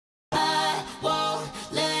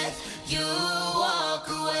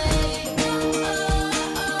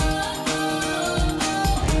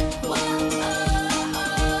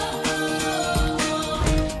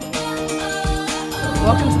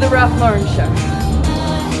Welcome to the Ralph Lauren Show.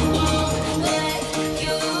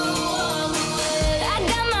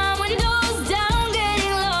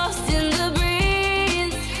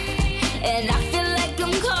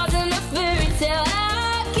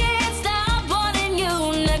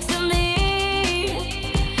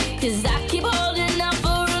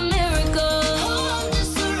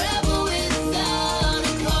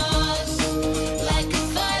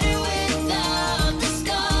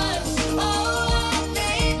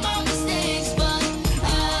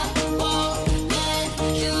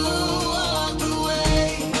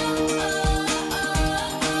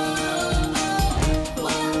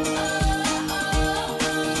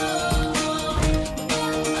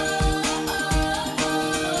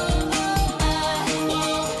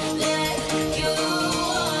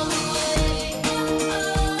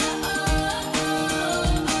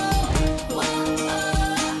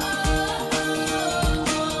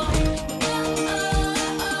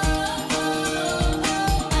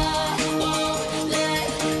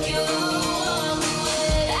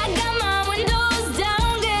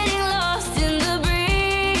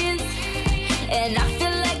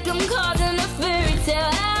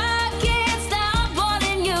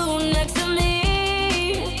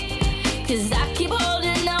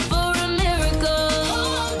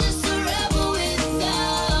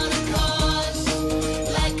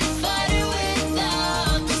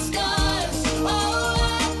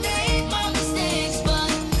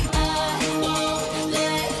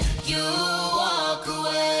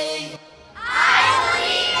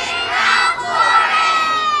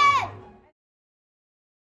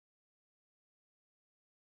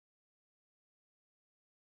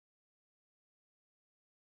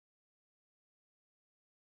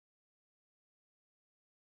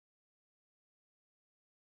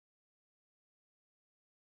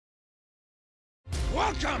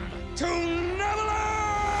 Welcome to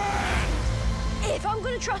Neverland! If I'm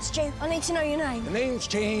gonna trust you, I need to know your name. The name's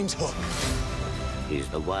James Hook. He's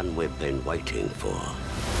the one we've been waiting for.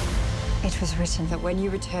 It was written that when you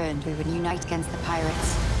returned, we would unite against the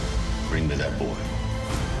pirates. Bring me that boy.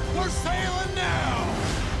 We're sailing now!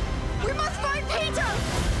 We must find Peter!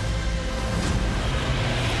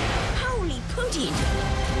 Holy pudding!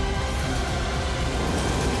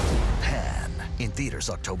 Pan, in theaters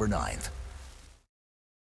October 9th.